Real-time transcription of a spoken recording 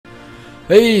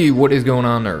Hey, what is going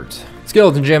on, nerds?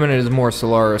 SkeletonJim, and it is more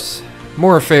Stellaris,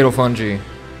 more fatal fungi,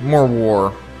 more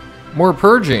war, more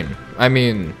purging. I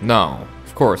mean, no,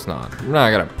 of course not. We're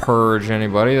not gonna purge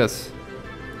anybody. That's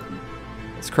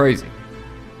crazy.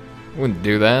 We wouldn't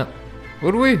do that,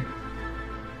 would we?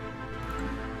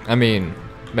 I mean,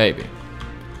 maybe.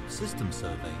 System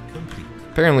survey complete.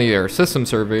 Apparently, our system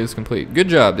survey is complete. Good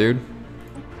job, dude.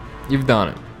 You've done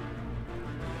it.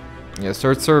 Yeah,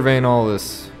 start surveying all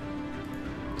this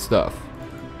stuff.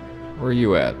 Where are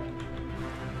you at?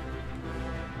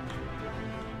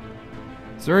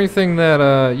 Is there anything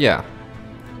that, yeah.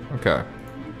 Okay.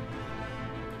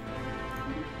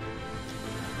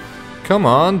 Come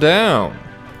on down.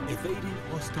 Evading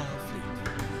hostile fleet.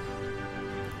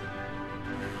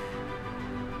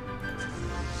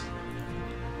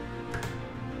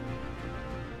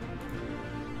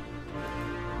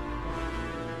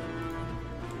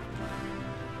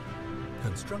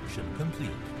 Construction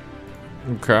complete.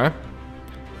 Okay.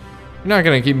 You're not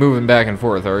gonna keep moving back and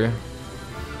forth, are you?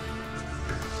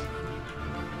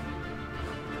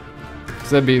 'Cause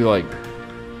that'd be, like,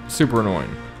 super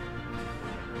annoying.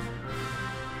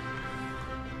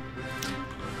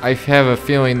 I have a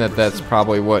feeling that that's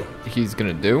probably what he's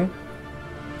gonna do.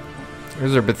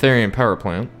 There's our Betharian power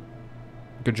plant.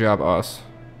 Good job, us.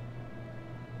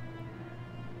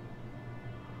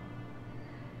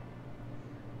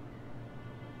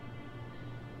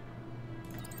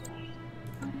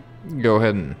 Go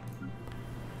ahead and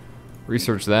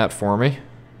research that for me.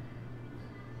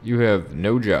 You have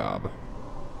no job.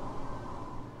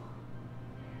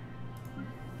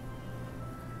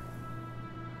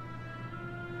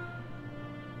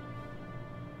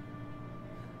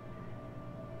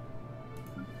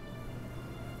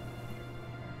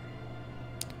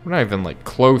 We're not even like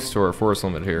close to our force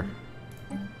limit here.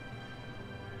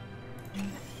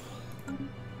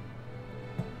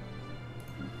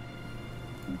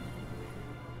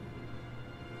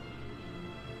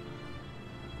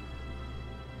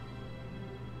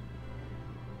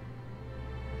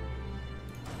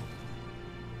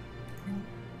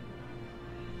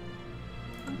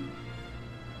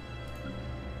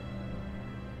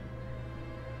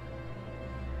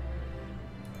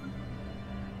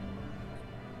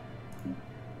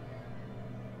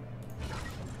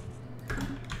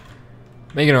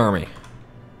 Make an army.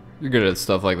 You're good at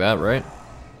stuff like that, right?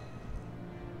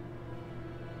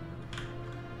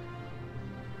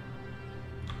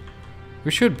 We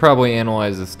should probably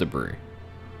analyze this debris.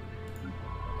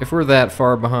 If we're that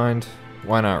far behind,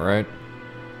 why not, right?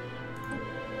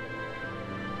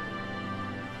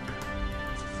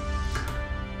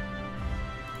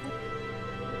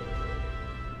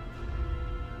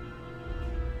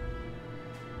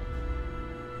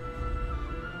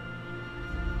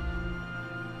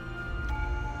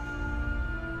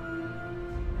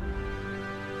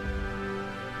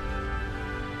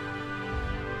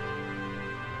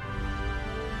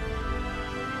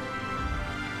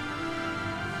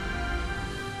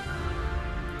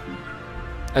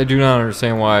 I do not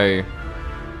understand why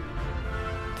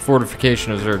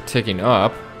fortifications are ticking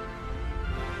up.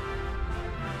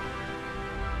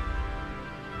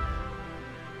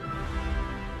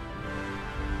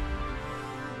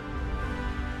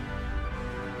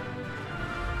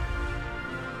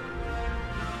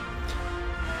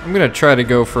 I'm gonna try to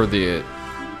go for the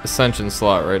Ascension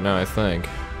slot right now, I think.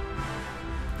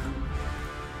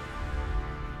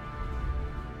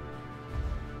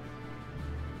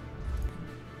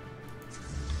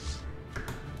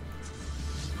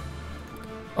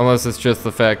 Unless it's just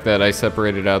the fact that I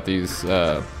separated out these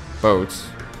boats.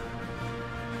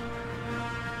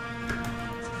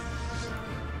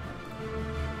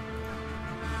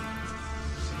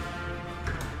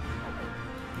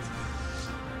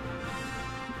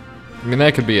 I mean,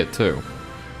 that could be it too.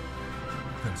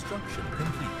 Construction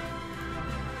complete.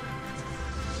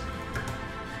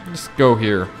 Just go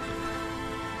here.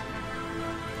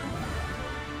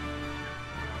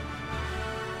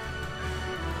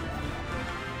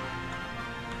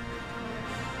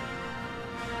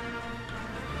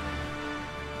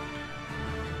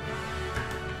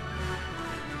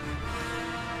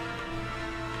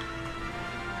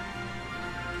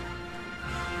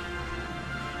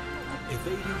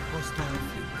 Evading hostile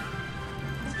fleet.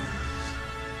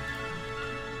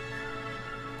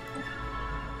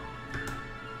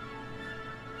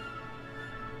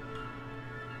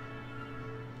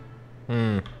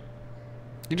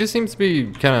 He just seems to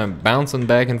be kind of bouncing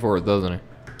back and forth, doesn't he?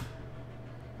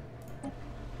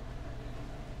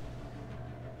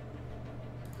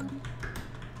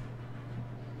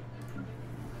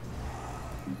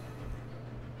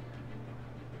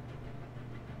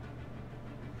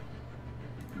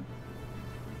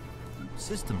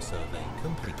 System survey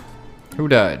complete. Who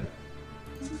died?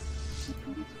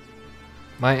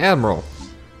 My admiral.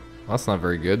 Well, that's not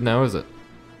very good now, is it?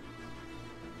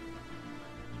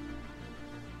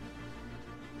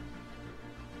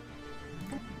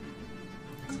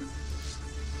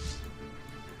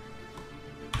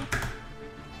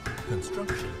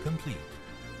 Construction complete.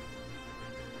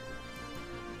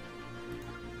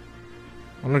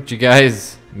 Why don't you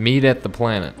guys meet at the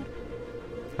planet?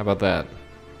 How about that?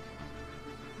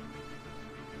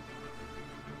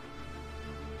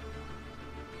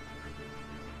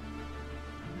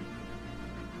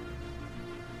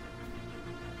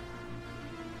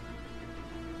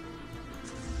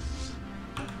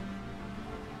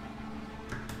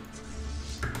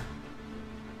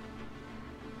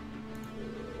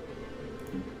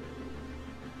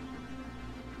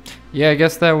 Yeah, I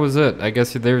guess that was it. I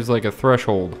guess there's like a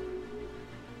threshold.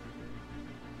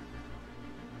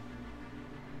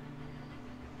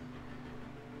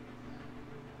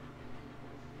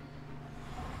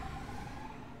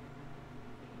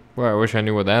 Well, I wish I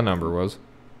knew what that number was.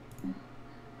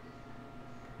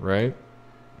 Right?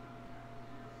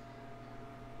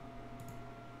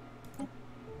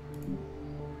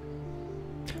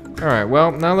 Alright,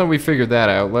 well, now that we figured that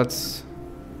out, let's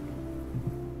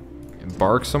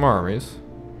embark some armies.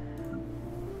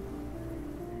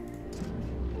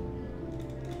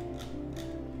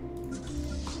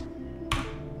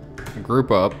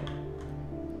 Group up.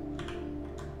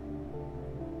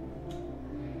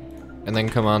 And then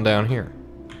come on down here.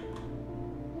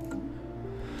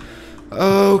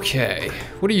 Okay.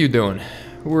 What are you doing?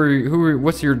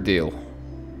 What's your deal?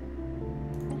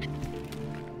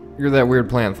 You're that weird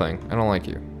plant thing. I don't like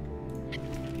you.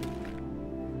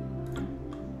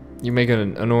 You make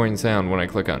an annoying sound when I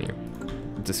click on you.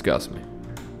 It disgusts me.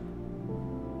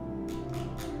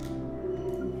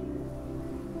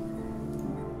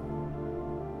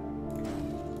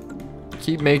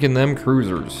 Keep making them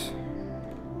cruisers.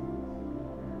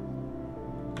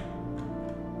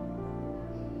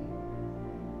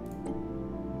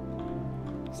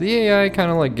 Is the AI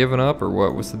kind of like giving up or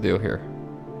what? What's the deal here?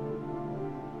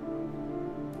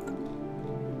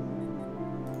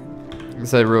 I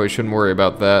guess I really shouldn't worry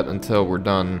about that until we're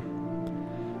done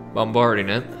bombarding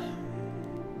it.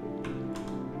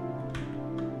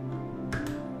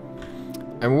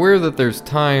 I'm aware that there's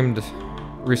timed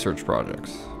research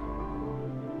projects.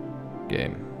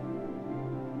 Game.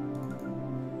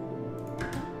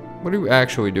 What are you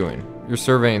actually doing? You're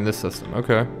surveying this system.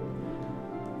 Okay.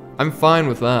 I'm fine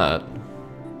with that.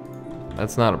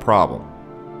 That's not a problem.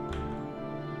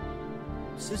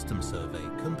 System survey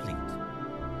complete.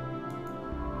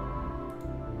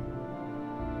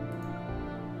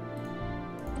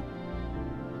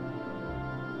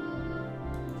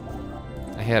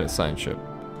 I had a signed ship.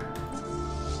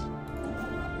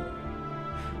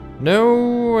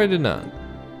 No, I did not.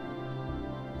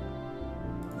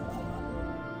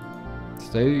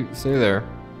 Stay there.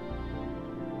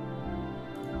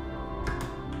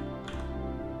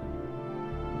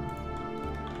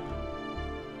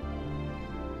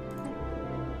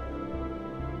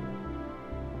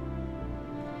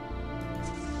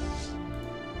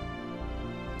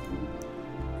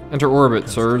 Enter orbit,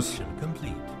 sirs. Construction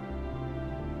complete.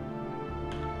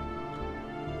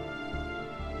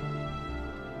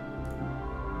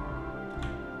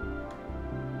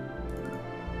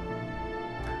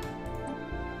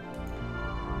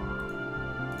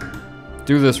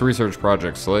 Do this research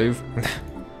project, slave.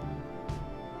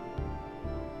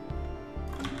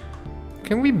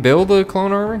 Can we build a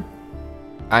clone army?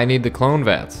 I need the clone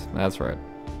vats. That's right.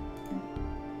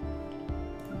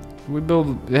 We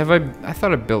build. I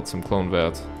thought I built some clone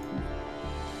vats.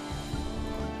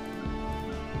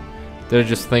 Did I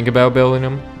just think about building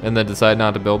them and then decide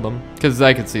not to build them? Because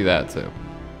I could see that too.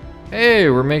 Hey,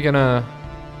 we're making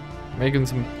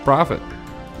some profit.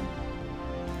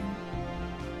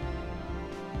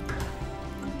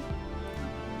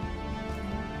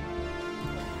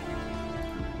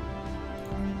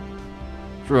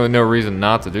 There's really no reason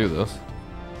not to do this.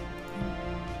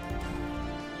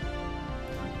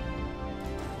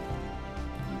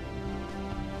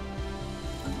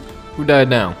 Who died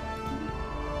now?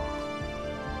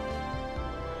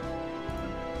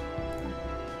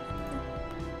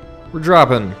 We're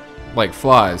dropping like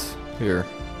flies here.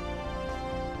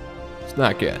 It's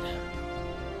not good.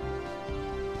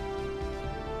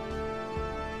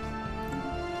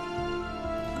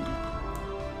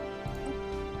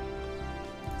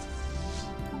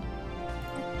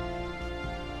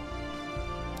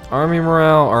 Army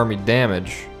morale, army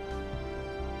damage.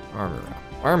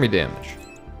 Army damage.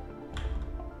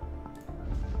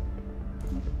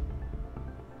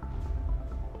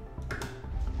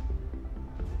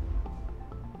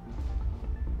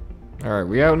 Alright,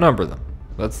 we outnumber them.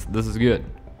 This is good.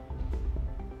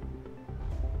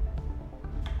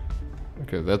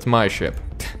 Okay, that's my ship.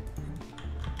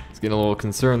 Let's get a little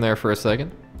concerned there for a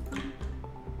second.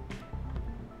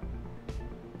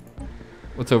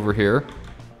 What's over here?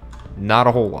 Not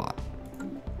a whole lot.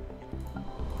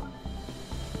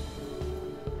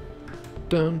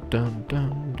 Dun dun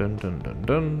dun dun dun dun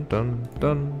dun dun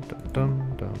dun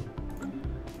dun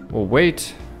dun. We'll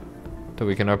wait till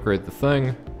we can upgrade the thing,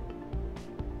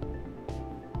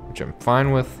 which I'm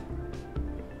fine with.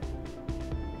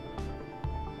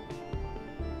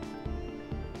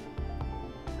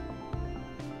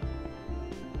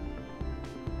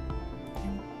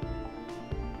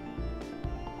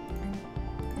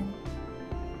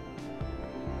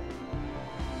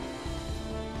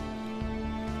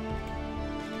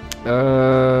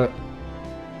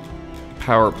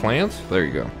 Power plant? There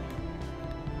you go.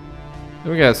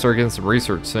 We gotta start getting some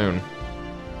research soon.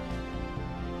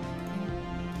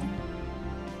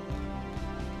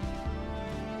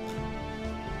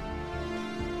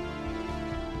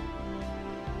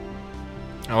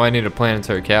 Oh, I need a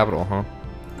planetary capital, huh?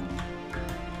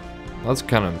 That's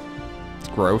kind of... it's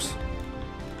gross.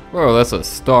 Whoa, that's a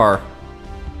star.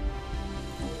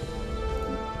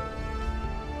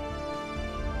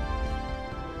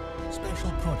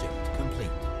 Special project complete.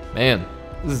 Man,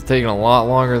 this is taking a lot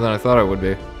longer than I thought it would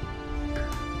be.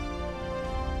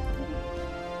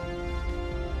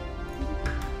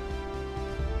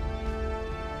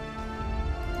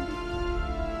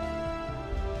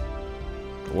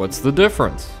 What's the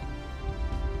difference?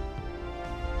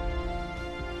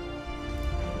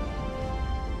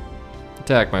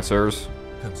 Attack, my sirs.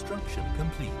 Construction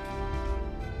complete.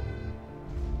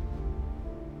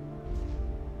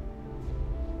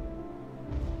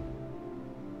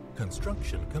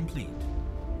 Construction complete.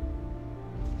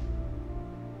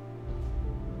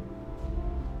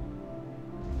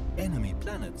 Enemy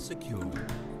planet secure.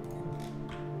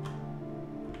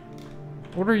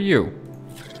 What are you?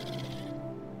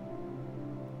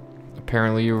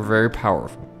 Apparently you were very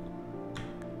powerful.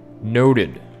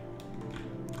 Noted.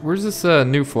 Where's this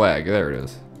new flag? There it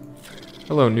is.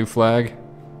 Hello, new flag.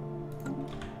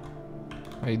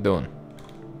 How you doing?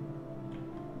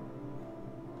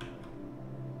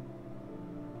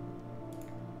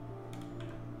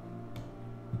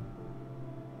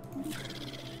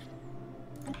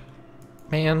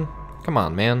 Man, come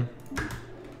on, man.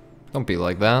 Don't be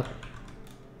like that.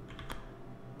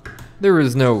 There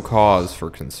is no cause for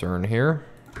concern here.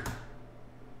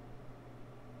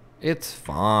 It's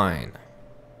fine.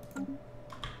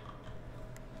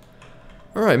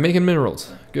 Alright, making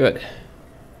minerals. Good.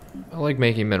 I like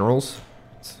making minerals.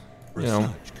 It's, you know,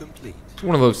 Research complete. it's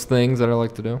one of those things that I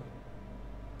like to do.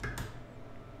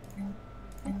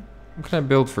 What can I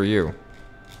build for you?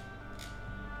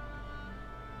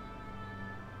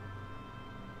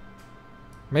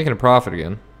 Making a profit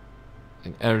again.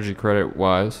 Energy credit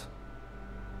wise.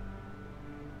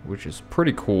 Which is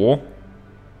pretty cool.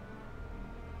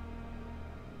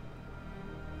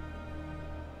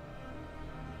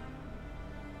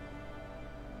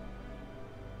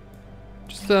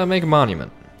 Just make a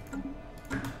monument.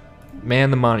 Man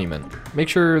the monument. Make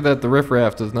sure that the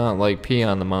riffraff does not like pee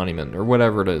on the monument or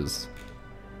whatever it is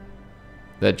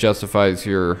that justifies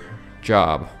your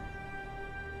job.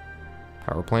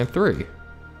 Power plant 3.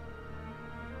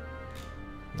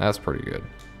 That's pretty good.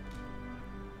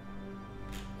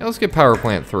 Yeah, let's get power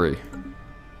plant 3.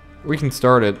 We can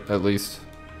start it at least.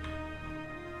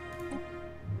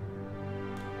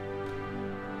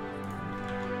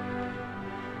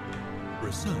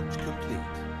 Research complete.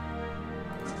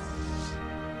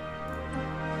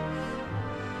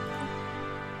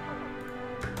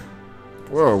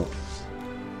 Whoa.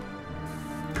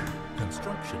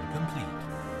 Construction complete.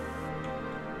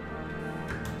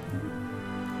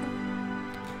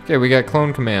 Okay, we got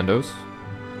clone commandos.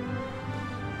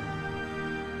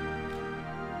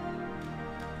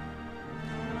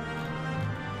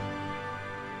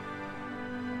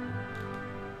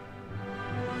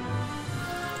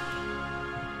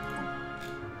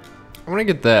 I want to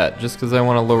get that just because I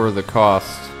want to lower the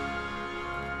cost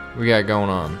we got going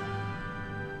on.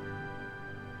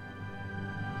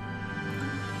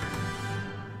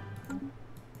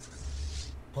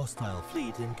 Hostile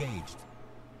fleet engaged.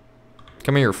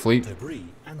 Come here, fleet. Debris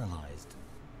analyzed.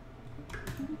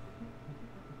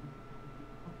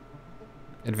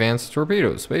 Advanced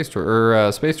torpedoes, space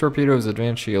torpedoes,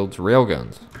 advanced shields,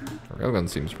 railguns. Railgun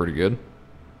seems pretty good.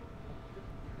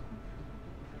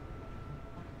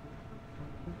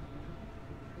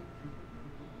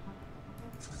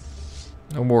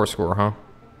 No war score, huh?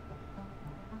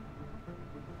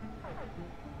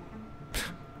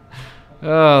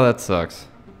 Oh, that sucks.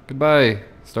 Goodbye,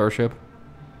 starship.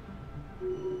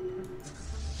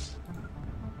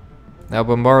 Now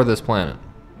bombard this planet.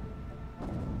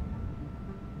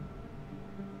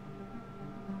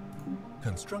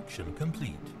 Construction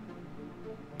complete.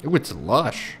 Ooh, it's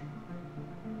lush.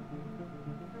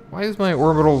 Why is my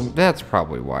orbital... That's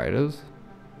probably why it is.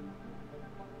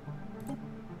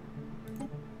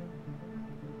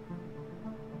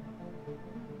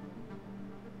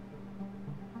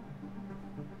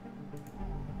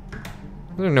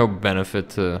 There's no benefit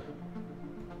to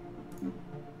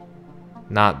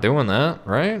not doing that,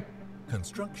 right?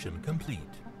 Construction complete.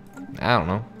 I don't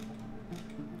know.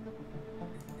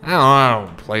 I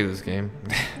don't play this game.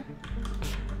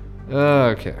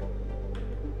 Okay.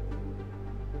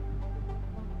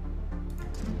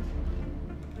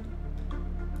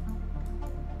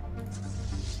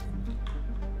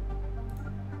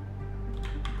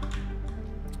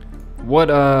 What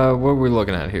are we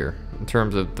looking at here in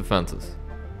terms of defenses?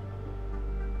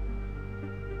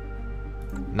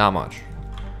 Not much.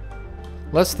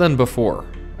 Less than before,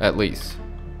 at least.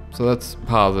 So that's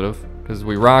positive, because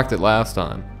we rocked it last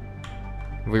time.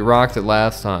 If we rocked it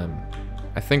last time,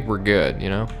 I think we're good, you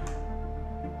know?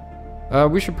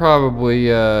 We should probably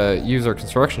use our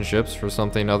construction ships for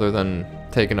something other than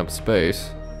taking up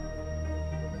space.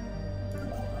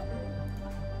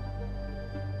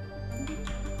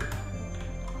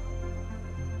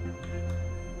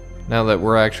 Now that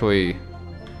we're actually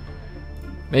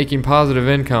making positive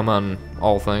income on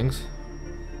all things.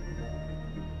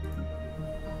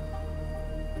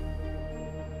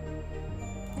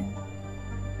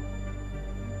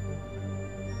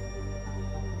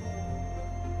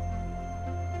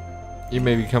 You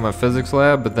may become a physics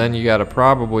lab, but then you gotta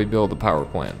probably build a power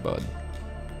plant, bud.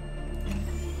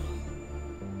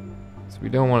 So we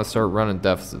don't want to start running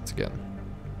deficits again.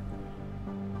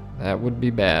 That would be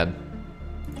bad.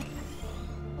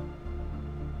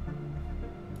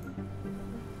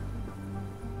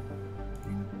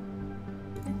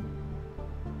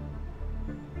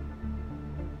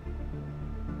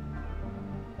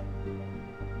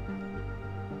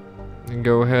 And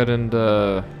go ahead and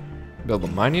build a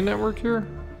mining network here.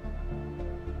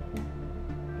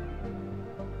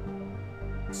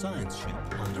 Science ship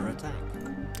under attack.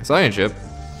 Science ship.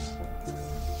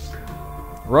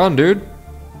 Run, dude.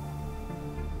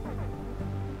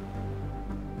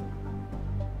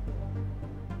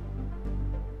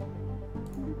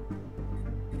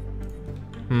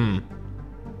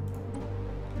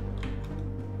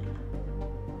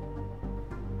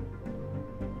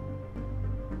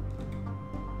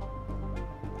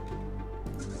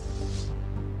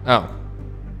 Oh.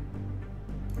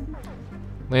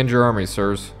 Land your army,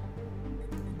 sirs.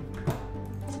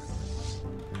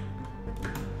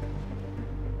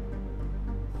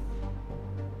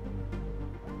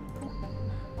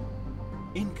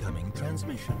 Incoming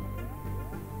transmission.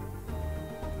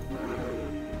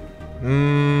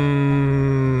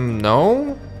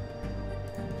 No?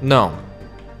 No.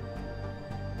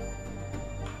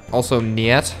 Also,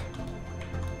 niet.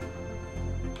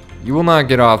 You will not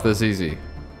get off this easy.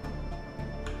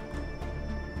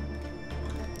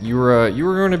 You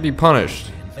were going to be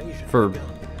punished for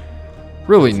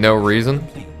really no reason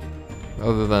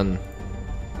other than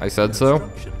I said so.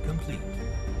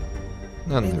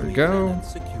 And there we go.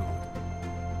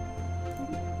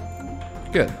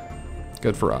 Good.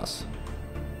 Good for us.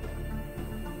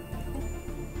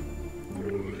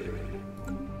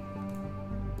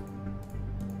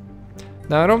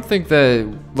 Now I don't think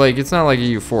that, like, it's not like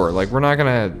EU4. Like, we're not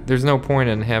gonna, there's no point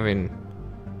in having,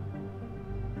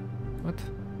 what?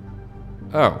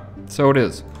 Oh, so it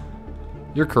is.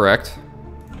 You're correct.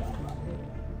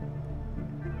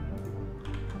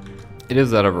 It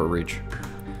is out of our reach.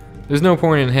 There's no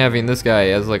point in having this guy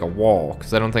as like a wall,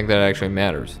 because I don't think that actually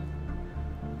matters.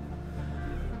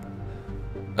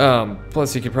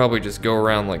 Plus he could probably just go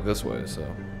around like this way, so.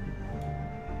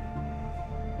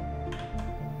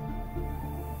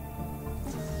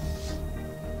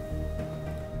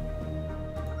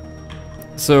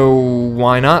 So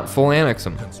why not full annex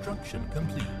him? Construction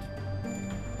complete.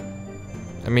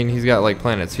 I mean, he's got like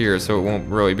planets here, so it won't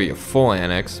really be a full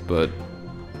annex, but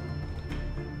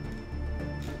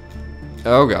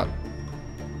oh god.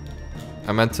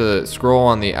 I meant to scroll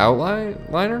on the outliner,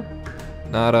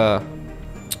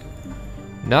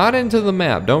 not into the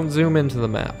map. Don't zoom into the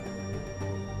map.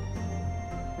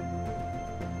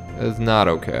 It's not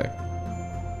okay.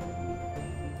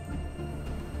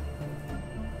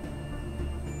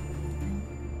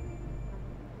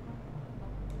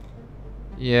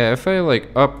 Yeah, if I like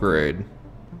upgrade.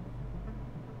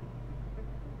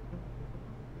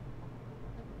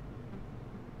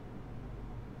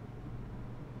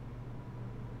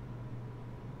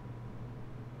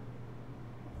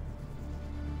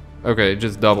 Okay, it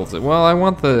just doubles it. Well, I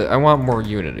want more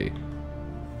unity.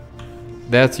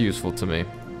 That's useful to me,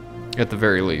 at the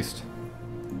very least.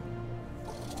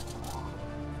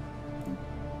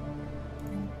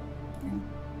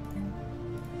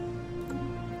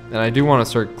 And I do want to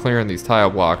start clearing these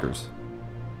tile blockers.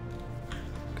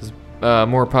 Because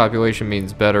more population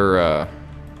means better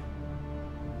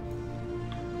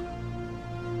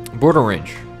border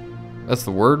range. That's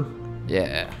the word?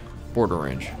 Yeah, border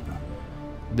range.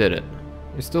 Did it.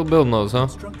 You're still building those, huh?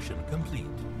 Construction complete.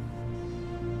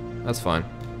 That's fine.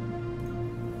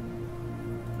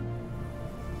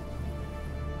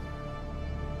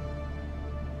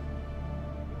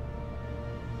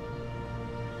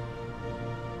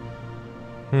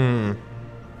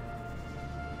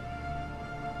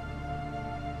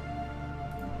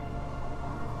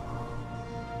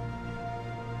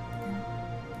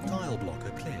 Tile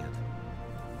blocker cleared.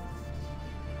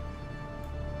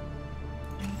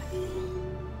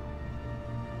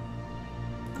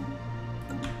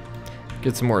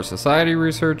 Get some more society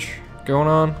research going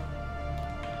on.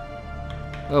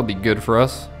 That'll be good for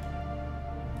us.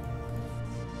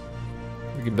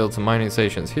 We can build some mining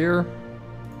stations here.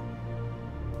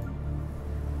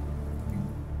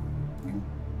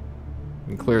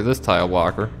 And clear this tile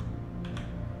blocker.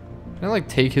 Can I like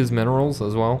take his minerals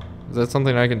as well? Is that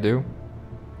something I can do?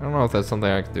 I don't know if that's something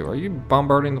I can do. Are you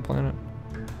bombarding the planet?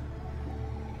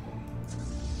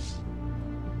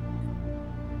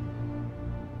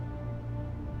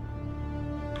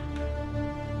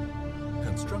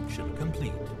 Construction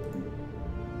complete.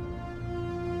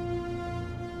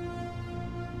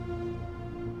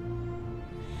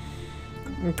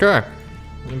 Okay.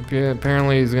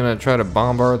 Apparently he's gonna try to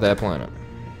bombard that planet.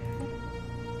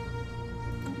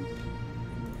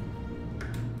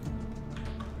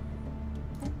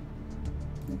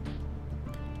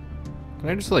 Can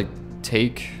I just like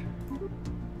take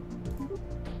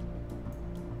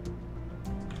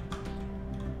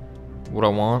what I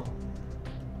want?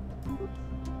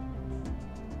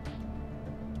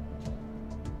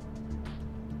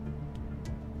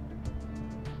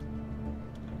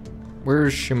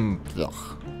 Where's Shim? Ugh.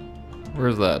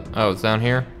 Where's that? Oh, it's down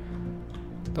here?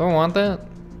 Do I want that?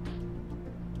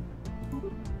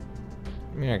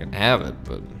 I mean, I can have it,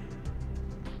 but...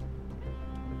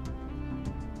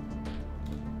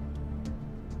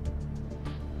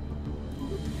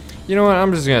 You know what?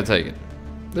 I'm just gonna take it.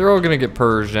 They're all gonna get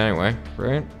purged anyway,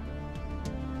 right?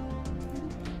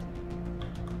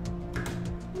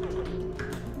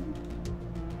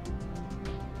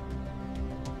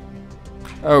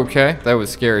 Okay, that was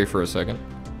scary for a second.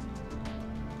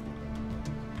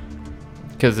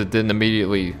 Because it didn't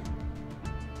immediately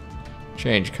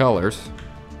change colors.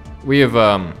 We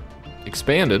have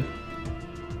expanded.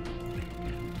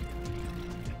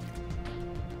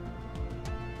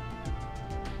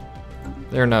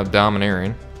 They're now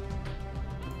domineering.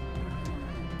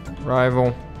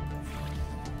 Rival.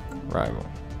 Rival.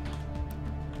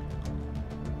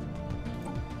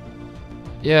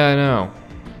 Yeah, I know.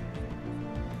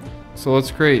 So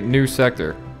let's create new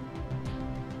sector.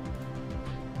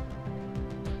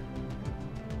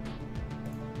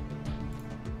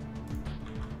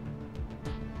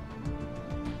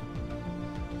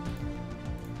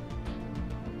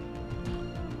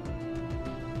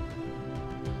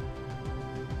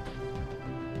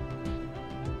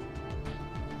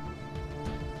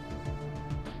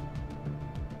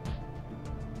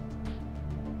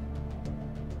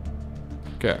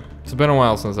 Okay, it's been a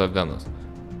while since I've done this.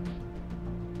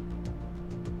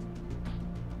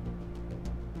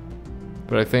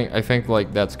 But I think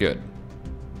like that's good.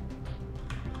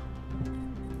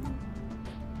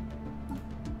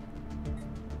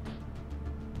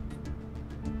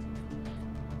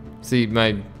 See,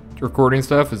 my recording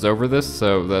stuff is over this,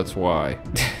 so that's why.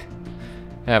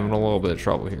 Having a little bit of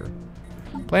trouble here.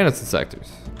 Planets and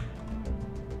sectors.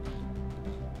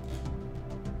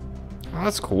 Oh,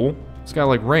 that's cool. It's got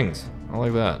like rings. I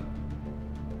like that.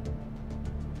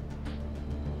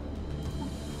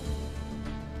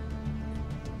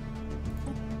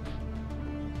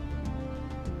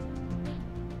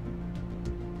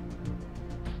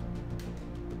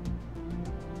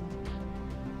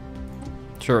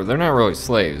 Sure, they're not really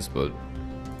slaves, but...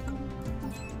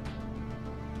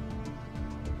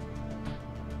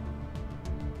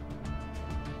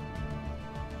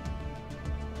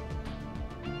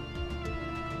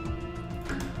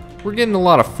 We're getting a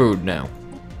lot of food now.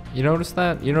 You notice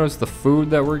that? You notice the food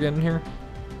that we're getting here?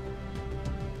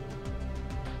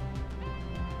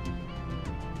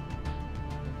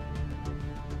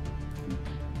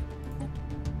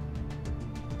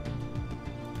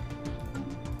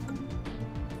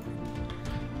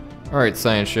 Alright,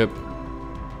 science ship.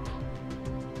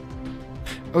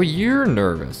 Oh, you're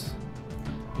nervous.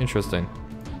 Interesting.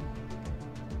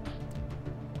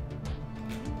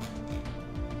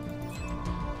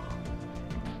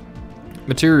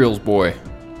 Materials boy.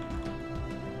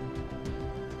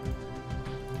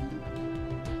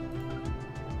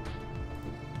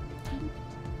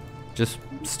 Just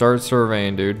start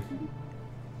surveying, dude.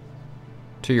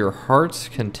 To your heart's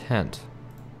content.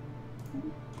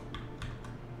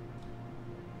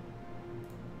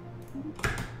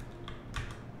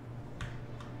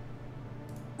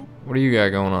 What do you got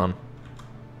going on?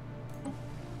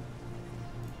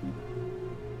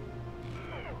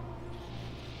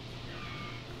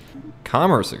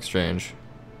 Commerce exchange.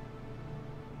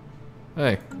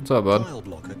 Hey, what's up, bud? Tile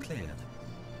blocker cleared.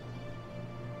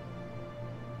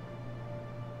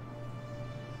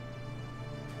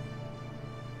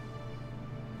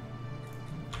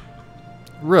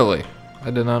 Really?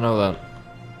 I did not know that.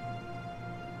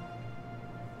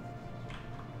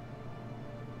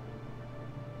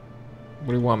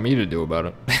 What do you want me to do about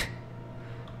it?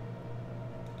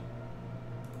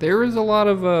 There is a lot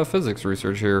of physics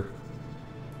research here.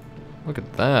 Look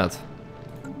at that.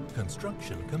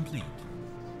 Construction complete.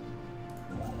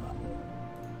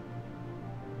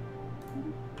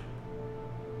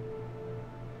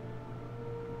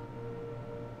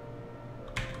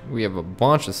 We have a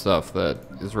bunch of stuff that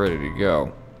is ready to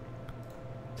go.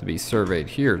 To be surveyed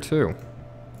here too,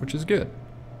 which is good.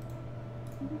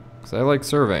 Because I like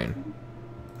surveying.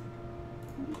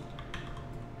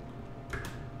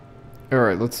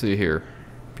 Alright, let's see here.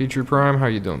 Petrie Prime, how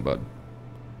you doing, bud?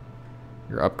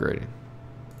 You're upgrading.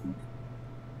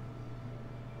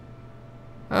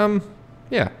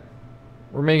 Yeah.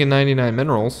 We're making 99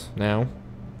 minerals now.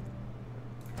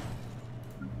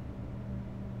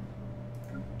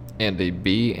 And a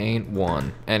bee ain't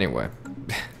one. Anyway.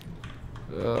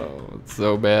 Oh, it's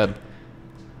so bad.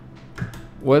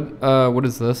 What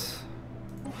is this?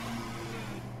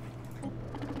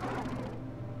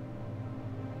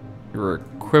 You're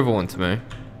equivalent to me.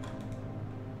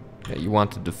 Yeah, you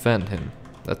want to defend him.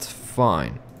 That's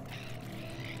fine.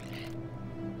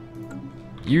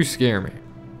 You scare me.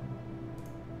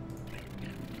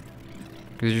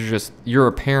 Because you're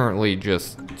apparently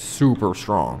just super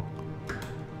strong.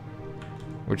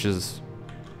 Which is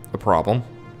a problem.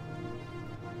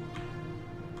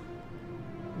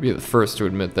 Be the first to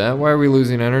admit that. Why are we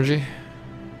losing energy?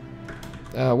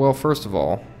 Well, first of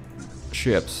all,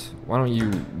 ships. Why don't you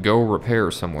go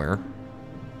repair somewhere?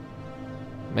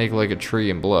 Make like a tree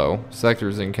and blow.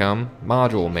 Sectors income.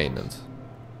 Module maintenance.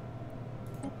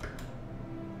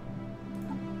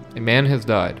 A man has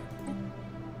died.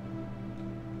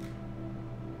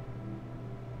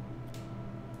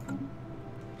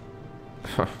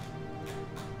 Huh.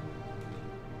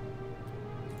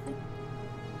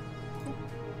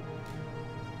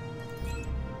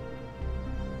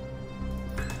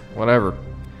 Whatever.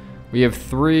 We have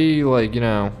 3, like, you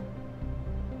know,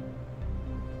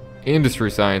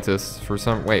 industry scientists for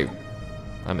some... Wait.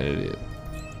 I'm an idiot.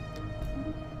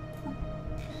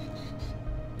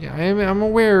 Yeah, I'm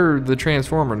aware of the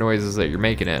transformer noises that you're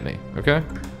making at me, okay?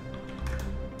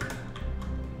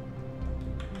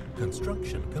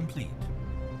 Construction complete.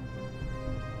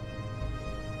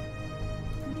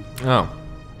 Oh.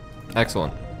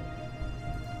 Excellent.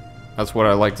 That's what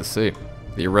I like to see.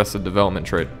 The arrested development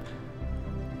trait.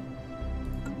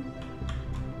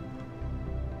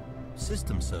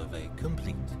 System survey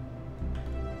complete.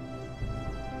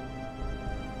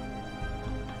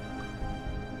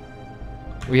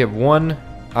 We have 1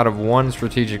 out of 1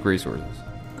 strategic resources.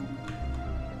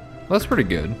 Well, that's pretty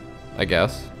good, I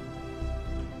guess.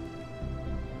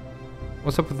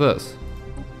 What's up with this?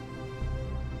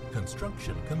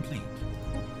 Construction complete.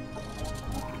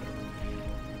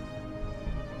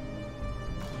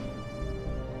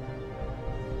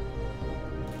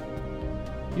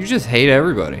 You just hate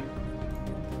everybody.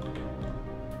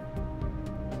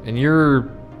 And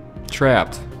you're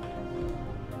trapped.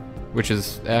 Which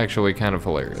is actually kind of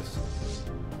hilarious.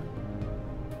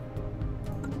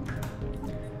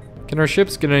 Can our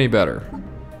ships get any better?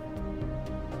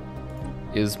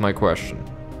 Is my question.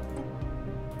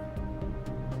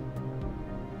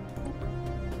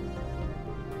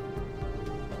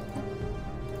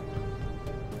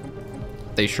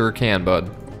 They sure can, bud.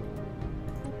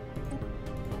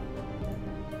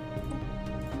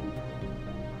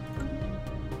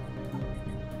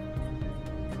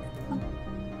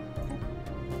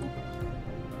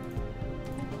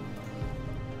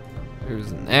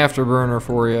 There's an afterburner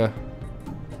for you.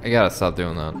 I gotta stop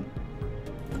doing that.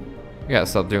 I gotta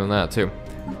stop doing that too.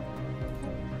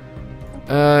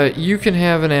 You can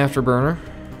have an afterburner.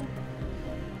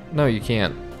 No, you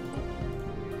can't.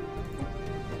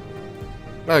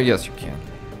 Oh, yes, you can.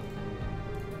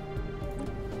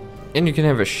 And you can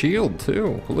have a shield,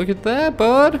 too. Look at that,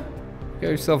 bud. You got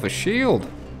yourself a shield.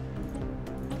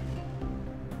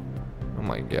 Oh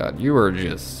my god, you are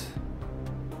just...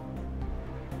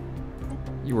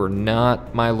 You are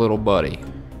not my little buddy.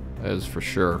 That is for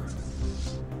sure.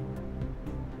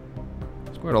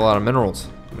 It's quite a lot of minerals.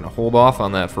 I'm gonna hold off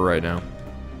on that for right now.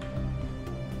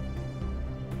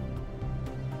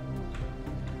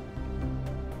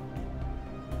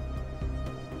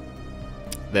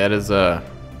 That is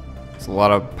it's a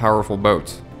lot of powerful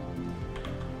boats.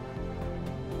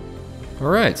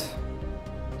 Alright.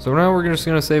 So now we're just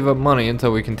gonna save up money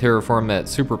until we can terraform that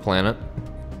super planet.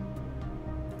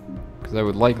 Because I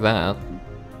would like that.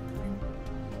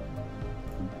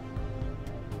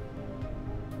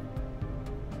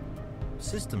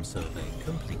 System survey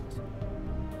complete.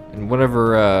 And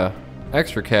whatever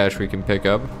extra cash we can pick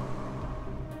up,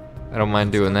 I don't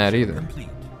mind doing that either. Complete.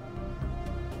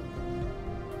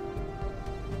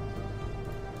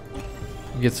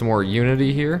 Get some more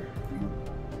unity here.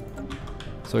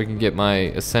 So I can get my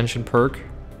ascension perk.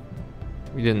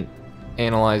 We didn't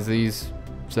analyze these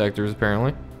sectors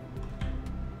apparently.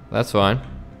 That's fine.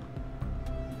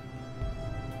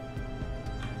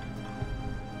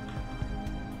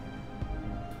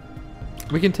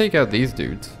 We can take out these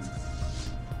dudes.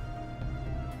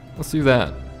 Let's do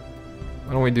that.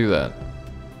 Why don't we do that?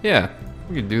 Yeah,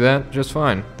 we can do that just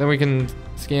fine. Then we can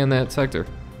scan that sector.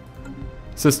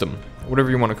 System,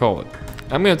 whatever you want to call it.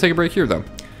 I'm going to take a break here though.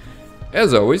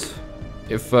 As always,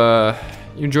 if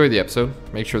you enjoyed the episode,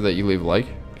 make sure that you leave a like.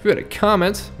 If you had a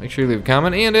comment, make sure you leave a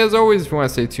comment. And as always, if you want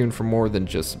to stay tuned for more, then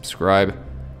just subscribe.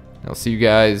 I'll see you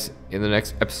guys in the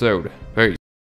next episode. Peace.